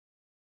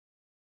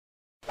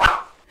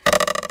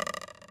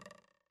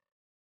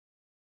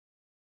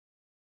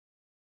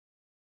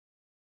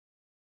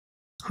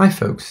Hi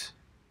folks,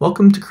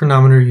 welcome to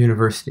Cronometer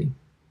University.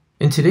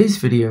 In today's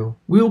video,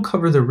 we will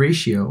cover the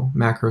ratio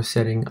macro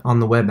setting on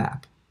the web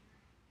app.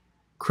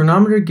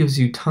 Cronometer gives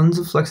you tons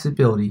of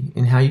flexibility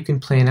in how you can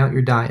plan out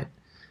your diet,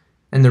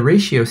 and the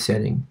ratio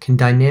setting can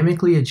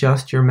dynamically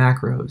adjust your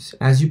macros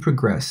as you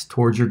progress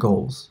towards your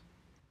goals.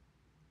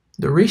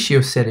 The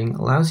ratio setting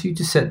allows you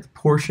to set the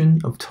portion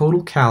of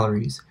total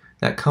calories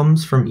that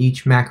comes from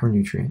each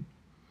macronutrient.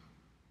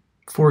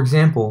 For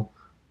example,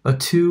 a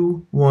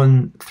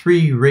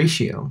 2:1:3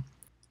 ratio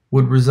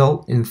would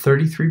result in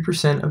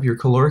 33% of your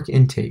caloric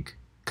intake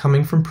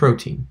coming from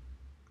protein,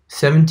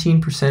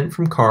 17%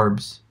 from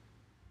carbs,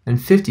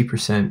 and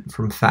 50%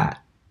 from fat.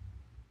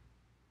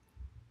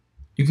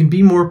 You can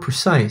be more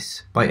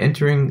precise by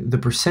entering the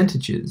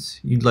percentages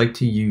you'd like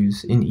to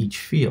use in each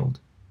field.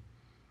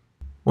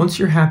 Once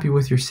you're happy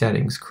with your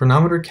settings,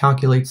 Cronometer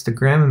calculates the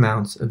gram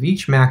amounts of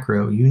each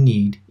macro you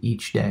need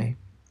each day.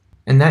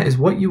 And that is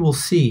what you will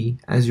see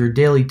as your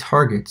daily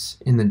targets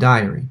in the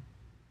diary.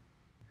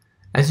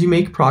 As you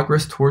make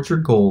progress towards your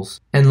goals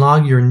and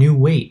log your new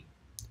weight,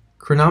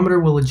 Cronometer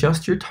will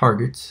adjust your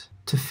targets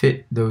to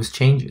fit those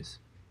changes.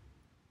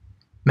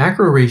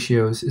 Macro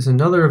ratios is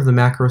another of the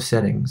macro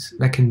settings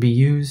that can be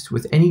used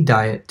with any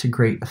diet to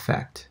great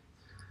effect.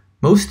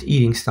 Most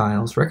eating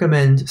styles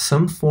recommend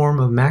some form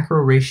of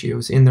macro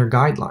ratios in their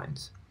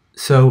guidelines,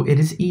 so it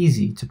is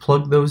easy to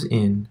plug those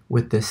in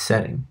with this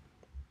setting.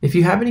 If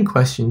you have any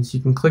questions, you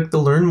can click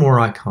the Learn More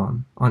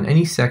icon on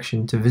any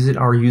section to visit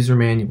our user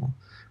manual,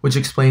 which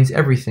explains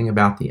everything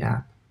about the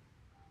app.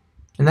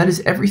 And that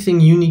is everything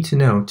you need to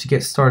know to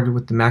get started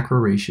with the macro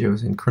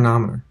ratios in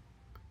Cronometer.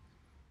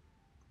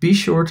 Be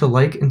sure to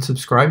like and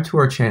subscribe to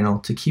our channel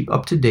to keep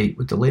up to date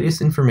with the latest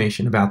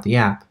information about the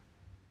app.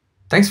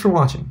 Thanks for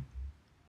watching.